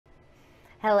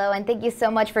Hello, and thank you so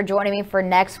much for joining me for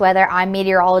Next Weather. I'm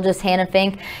meteorologist Hannah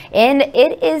Fink, and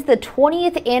it is the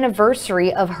 20th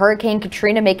anniversary of Hurricane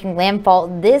Katrina making landfall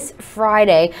this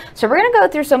Friday. So we're going to go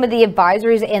through some of the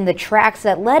advisories and the tracks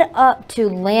that led up to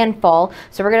landfall.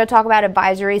 So we're going to talk about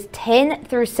advisories 10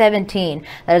 through 17.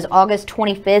 That is August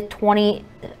 25th,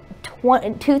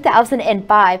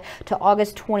 2005 to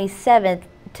August 27th.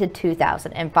 To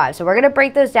 2005. So we're going to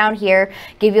break those down here,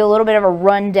 give you a little bit of a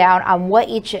rundown on what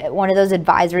each one of those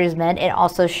advisories meant, and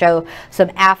also show some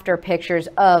after pictures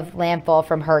of landfall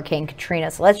from Hurricane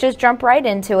Katrina. So let's just jump right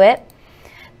into it.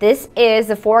 This is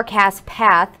the forecast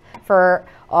path for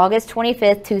August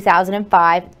 25th,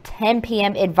 2005, 10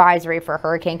 p.m. advisory for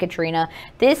Hurricane Katrina.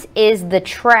 This is the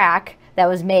track that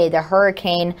was made, the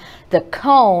hurricane, the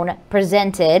cone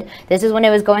presented. This is when it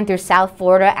was going through South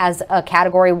Florida as a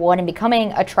Category 1 and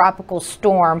becoming a tropical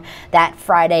storm that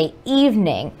Friday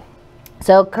evening.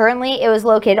 So currently it was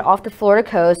located off the Florida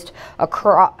coast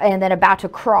and then about to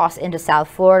cross into South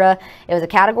Florida. It was a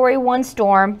Category 1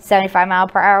 storm,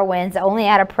 75-mile-per-hour winds, only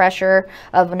at a pressure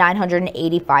of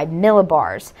 985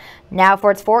 millibars. Now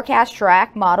for its forecast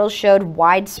track, models showed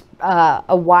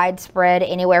a widespread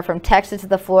anywhere from Texas to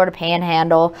the Florida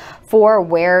Panhandle for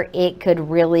where it could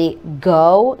really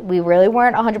go. We really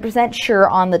weren't 100% sure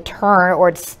on the turn or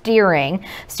its steering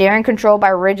controlled by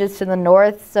ridges to the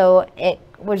north, so it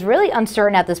was really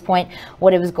uncertain at this point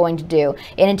what it was going to do.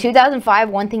 And in 2005,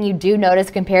 one thing you do notice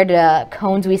compared to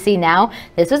cones we see now,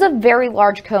 this was a very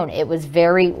large cone. It was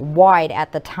very wide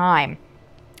at the time.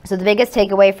 So the biggest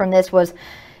takeaway from this was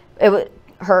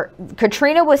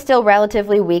Katrina was still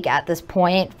relatively weak at this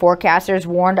point. Forecasters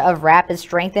warned of rapid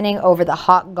strengthening over the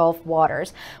hot Gulf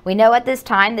waters. We know at this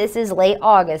time, this is late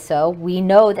August, so we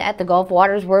know that the Gulf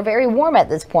waters were very warm at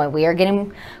this point. We are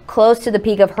getting close to the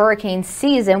peak of hurricane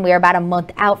season. We are about a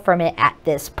month out from it at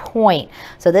this point.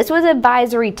 So this was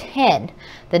advisory 10.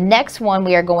 The next one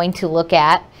we are going to look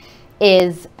at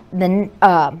is the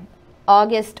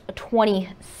August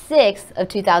 26th of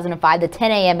 2005, the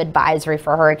 10 a.m. advisory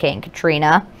for Hurricane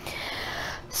Katrina.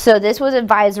 So this was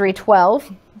advisory 12.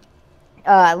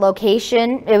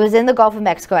 Location, it was in the Gulf of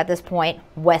Mexico at this point,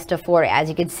 west of Florida. As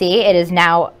you can see, it is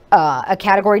now a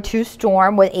Category 2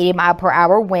 storm with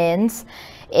 80-mile-per-hour winds.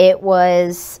 There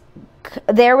was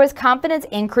confidence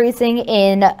increasing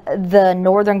in the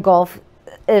northern Gulf,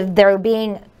 there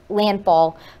being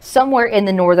landfall somewhere in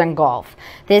the northern Gulf.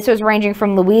 This was ranging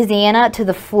from Louisiana to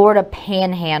the Florida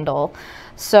Panhandle.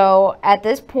 So at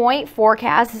this point,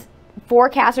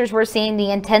 forecasters were seeing the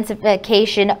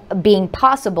intensification being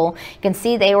possible. You can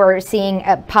see they were seeing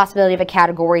a possibility of a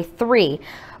Category 3.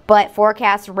 But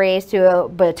forecasts raised to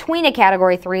between a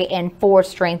Category 3 and 4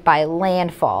 strength by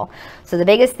landfall. So the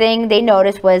biggest thing they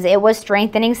noticed was it was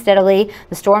strengthening steadily.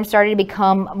 The storm started to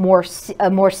become a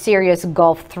more serious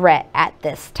Gulf threat at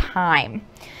this time.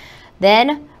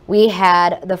 Then we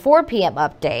had the 4 p.m.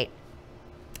 update.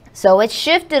 So it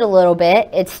shifted a little bit.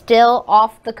 It's still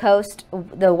off the coast,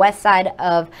 the west side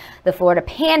of the Florida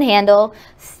Panhandle,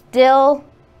 still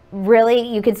really,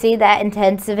 you can see that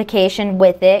intensification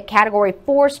with it. Category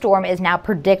 4 storm is now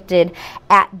predicted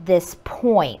at this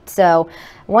point. So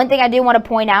one thing I do want to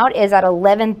point out is at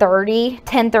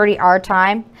 10:30 our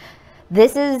time,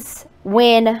 this is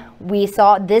when we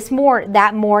saw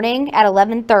that morning at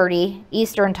 11:30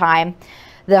 Eastern time,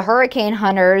 the hurricane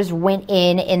hunters went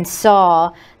in and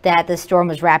saw that the storm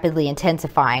was rapidly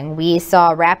intensifying. We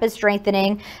saw rapid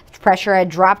strengthening. Pressure had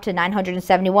dropped to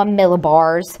 971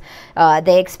 millibars.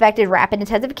 They expected rapid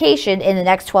intensification in the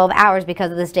next 12 hours because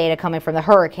of this data coming from the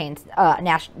hurricane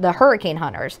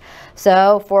hunters.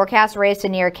 So forecasts raised to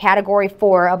near Category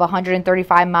 4 of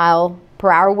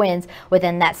 135-mile-per-hour winds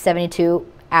within that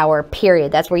 72-hour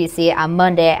period. That's where you see it on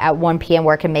Monday at 1 p.m.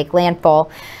 where it can make landfall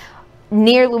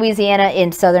near Louisiana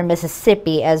in southern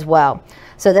Mississippi as well.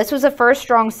 So this was the first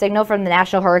strong signal from the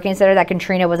National Hurricane Center that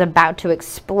Katrina was about to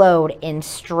explode in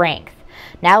strength.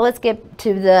 Now let's get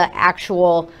to the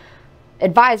actual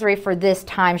advisory for this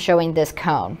time showing this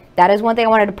cone. That is one thing I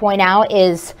wanted to point out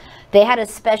is they had a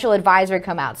special advisory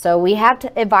come out. So we have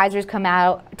advisories come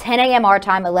out 10 a.m. our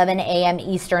time, 11 a.m.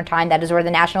 Eastern time. That is where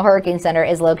the National Hurricane Center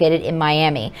is located in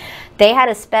Miami. They had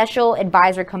a special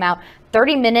advisory come out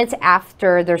 30 minutes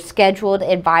after their scheduled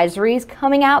advisories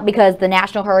coming out because the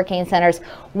National Hurricane Centers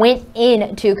went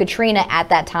into Katrina at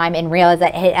that time and realized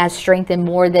that it has strengthened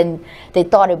more than they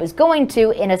thought it was going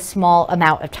to in a small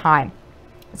amount of time.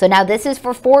 So now this is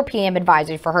for 4 p.m.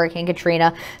 advisory for Hurricane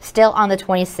Katrina, still on the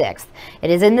 26th. It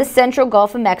is in the central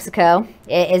Gulf of Mexico.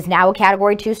 It is now a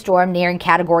Category 2 storm nearing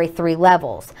Category 3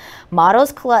 levels.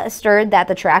 Models clustered that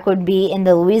the track would be in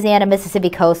the Louisiana-Mississippi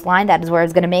coastline. That is where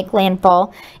it's going to make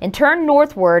landfall and turn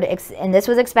northward, and this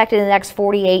was expected in the next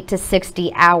 48 to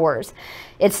 60 hours.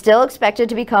 It's still expected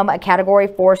to become a Category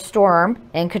 4 storm,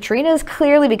 and Katrina is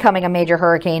clearly becoming a major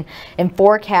hurricane, and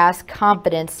forecast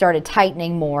confidence started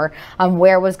tightening more on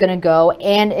where it was going to go,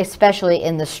 and especially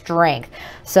in the strength.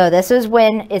 So this is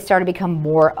when it started to become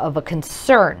more of a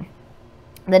concern.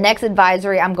 The next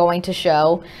advisory I'm going to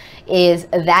show is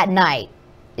that night.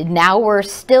 Now we're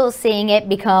still seeing it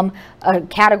become a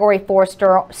Category 4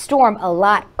 storm a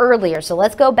lot earlier. So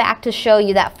let's go back to show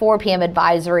you that 4 p.m.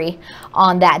 advisory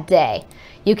on that day.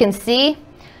 You can see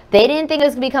they didn't think it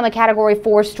was going to become a Category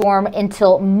 4 storm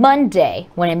until Monday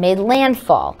when it made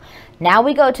landfall. Now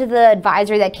we go to the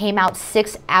advisory that came out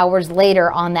 6 hours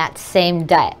later on that same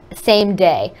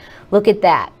day. Look at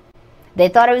that. They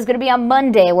thought it was going to be on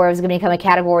Monday where it was going to become a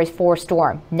Category 4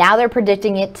 storm. Now they're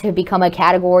predicting it to become a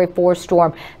Category 4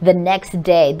 storm the next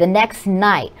day, the next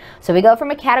night. So we go from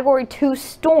a Category 2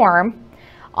 storm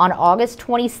on August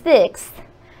 26th.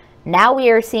 Now we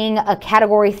are seeing a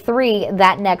Category 3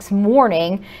 that next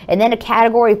morning, and then a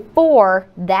Category 4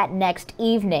 that next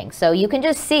evening. So you can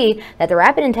just see that the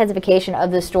rapid intensification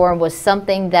of the storm was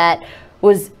something that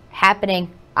was happening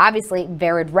obviously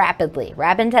very rapidly.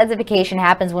 Rapid intensification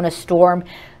happens when a storm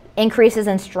increases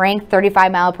in strength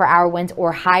 35-mile-per-hour winds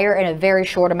or higher in a very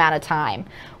short amount of time.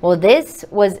 Well, this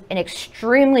was an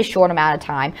extremely short amount of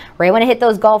time. Right when it hit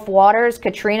those Gulf waters,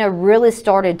 Katrina really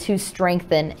started to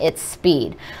strengthen its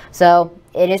speed. So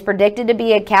it is predicted to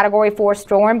be a Category 4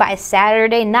 storm by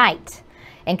Saturday night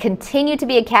and continue to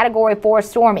be a Category 4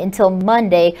 storm until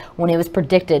Monday when it was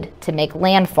predicted to make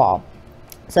landfall.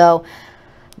 So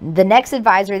the next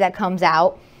advisory that comes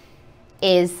out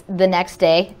is the next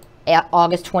day,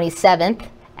 August 27th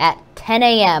at 10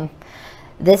 a.m.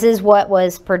 This is what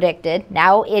was predicted.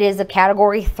 Now it is a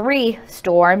Category 3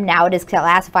 storm. Now it is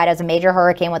classified as a major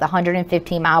hurricane with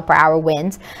 115-mile-per-hour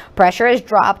winds. Pressure has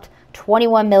dropped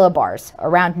 21 millibars.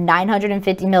 Around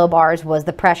 950 millibars was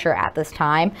the pressure at this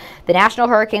time. The National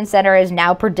Hurricane Center is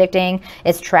now predicting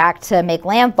its track to make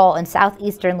landfall in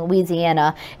southeastern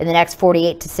Louisiana in the next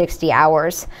 48 to 60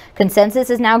 hours. Consensus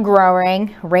is now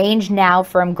growing, range now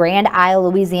from Grand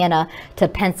Isle, Louisiana to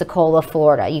Pensacola,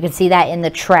 Florida. You can see that in the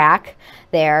track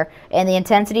there. And the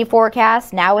intensity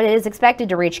forecast, now it is expected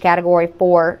to reach Category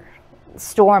 4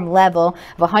 storm level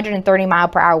of 130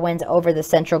 mile-per-hour winds over the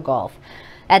central Gulf.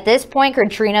 At this point,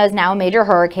 Katrina is now a major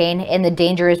hurricane, and the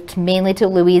danger is mainly to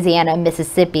Louisiana and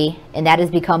Mississippi, and that has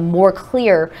become more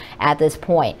clear at this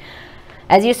point.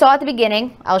 As you saw at the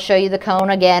beginning, I'll show you the cone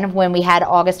again when we had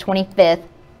August 25th.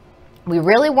 We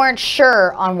really weren't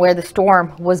sure on where the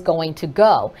storm was going to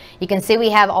go. You can see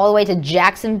we have all the way to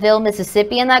Jacksonville,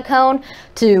 Mississippi in that cone,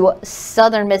 to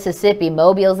southern Mississippi.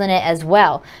 Mobile's in it as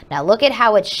well. Now look at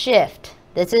how it shifted.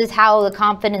 This is how the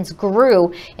confidence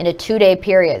grew in a 2-day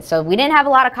period. So we didn't have a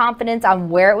lot of confidence on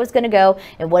where it was going to go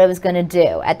and what it was going to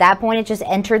do. At that point, it just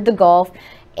entered the Gulf.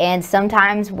 And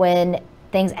sometimes when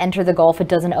things enter the Gulf, it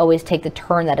doesn't always take the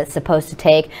turn that it's supposed to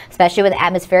take, especially with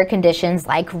atmospheric conditions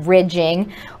like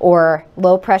ridging or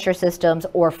low pressure systems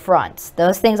or fronts.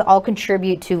 Those things all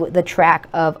contribute to the track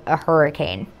of a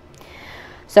hurricane.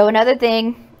 So another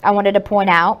thing I wanted to point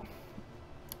out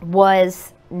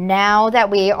was, now that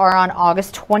we are on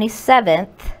August 27th,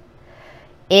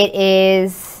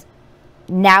 this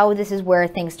is where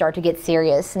things start to get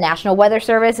serious. National Weather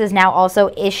Service is now also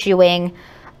issuing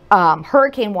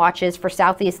hurricane watches for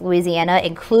southeast Louisiana,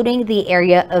 including the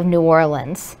area of New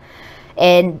Orleans.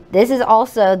 And this is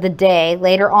also the day,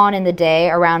 later on in the day,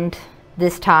 around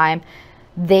this time,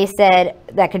 they said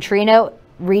that Katrina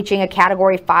reaching a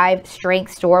Category 5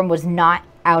 strength storm was not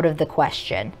out of the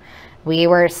question. We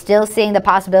were still seeing the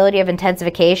possibility of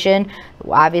intensification.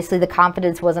 Obviously, the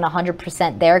confidence wasn't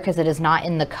 100% there because it is not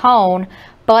in the cone,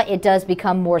 but it does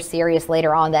become more serious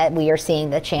later on that we are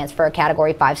seeing the chance for a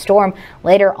Category 5 storm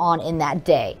later on in that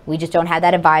day. We just don't have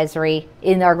that advisory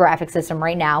in our graphic system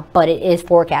right now, but it is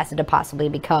forecasted to possibly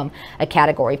become a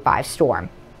Category 5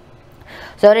 storm.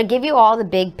 So to give you all the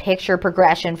big picture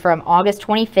progression from August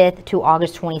 25th to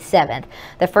August 27th,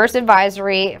 the first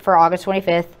advisory for August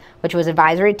 25th, which was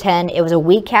Advisory 10, it was a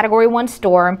weak Category 1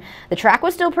 storm. The track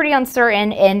was still pretty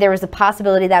uncertain, and there was a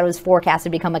possibility that it was forecast to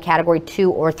become a Category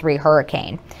 2 or 3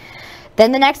 hurricane.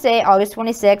 Then the next day, August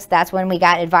 26th, that's when we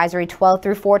got Advisory 12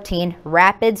 through 14.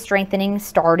 Rapid strengthening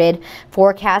started.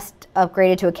 Forecast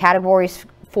upgraded to a Category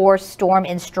 4 storm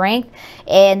in strength,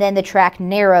 and then the track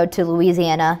narrowed to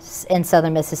Louisiana and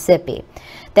southern Mississippi.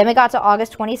 Then we got to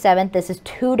August 27th. This is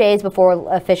 2 days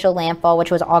before official landfall,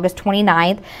 which was August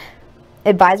 29th.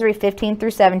 Advisory 15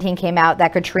 through 17 came out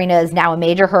that Katrina is now a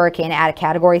major hurricane at a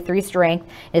Category 3 strength.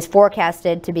 It is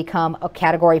forecasted to become a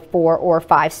Category 4 or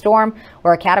 5 storm,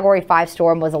 where a Category 5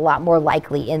 storm was a lot more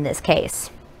likely in this case.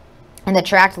 And the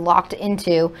track locked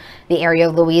into the area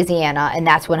of Louisiana, and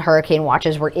that's when hurricane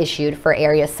watches were issued for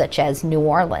areas such as New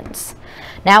Orleans.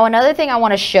 Now, another thing I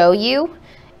want to show you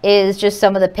is just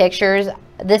some of the pictures.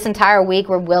 This entire week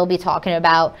we will be talking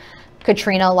about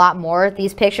Katrina a lot more.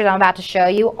 These pictures I'm about to show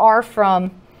you are from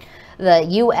the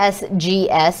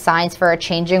USGS, Signs for a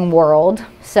Changing World.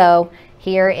 So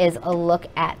here is a look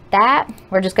at that.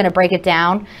 We're just going to break it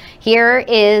down. Here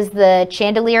is the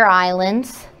Chandelier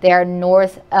Islands. They're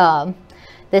north.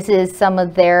 This is some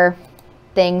of their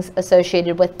things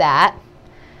associated with that.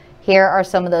 Here are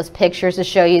some of those pictures to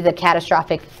show you the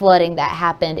catastrophic flooding that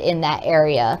happened in that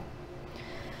area.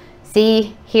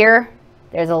 See here?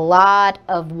 There's a lot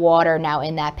of water now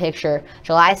in that picture.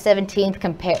 July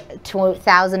 17th,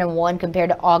 2001 compared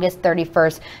to August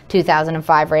 31st,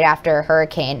 2005, right after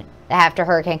Hurricane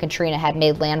Katrina had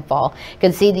made landfall. You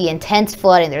can see the intense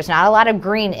flooding. There's not a lot of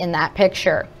green in that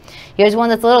picture. Here's one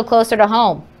that's a little closer to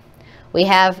home. We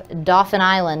have Dauphin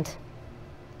Island.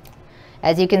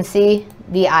 As you can see,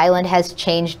 the island has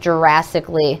changed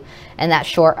drastically in that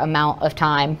short amount of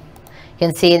time. You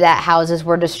can see that houses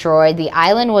were destroyed. The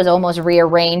island was almost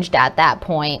rearranged at that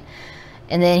point.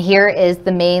 And then here is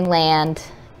the mainland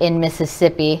in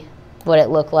Mississippi, what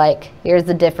it looked like. Here's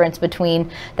the difference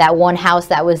between that one house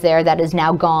that was there that is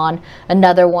now gone,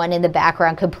 another one in the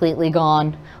background completely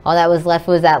gone. All that was left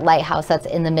was that lighthouse that's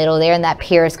in the middle there, and that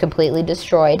pier is completely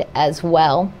destroyed as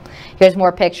well. Here's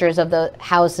more pictures of the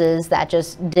houses that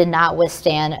just did not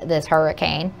withstand this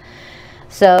hurricane.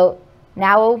 So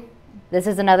now, this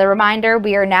is another reminder.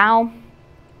 We are now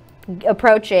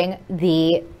approaching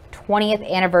the 20th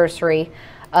anniversary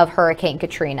of Hurricane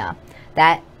Katrina.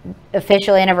 That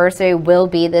official anniversary will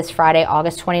be this Friday,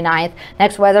 August 29th.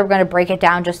 Next weather, we're going to break it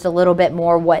down just a little bit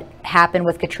more, what happened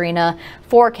with Katrina,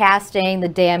 forecasting, the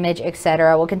damage,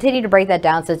 etc. We'll continue to break that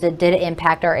down since it did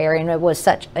impact our area and it was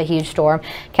such a huge storm.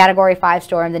 Category 5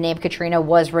 storm, the name Katrina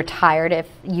was retired if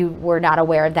you were not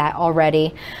aware of that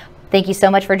already. Thank you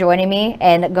so much for joining me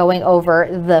and going over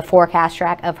the forecast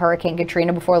track of Hurricane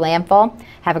Katrina before landfall.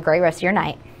 Have a great rest of your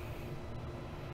night.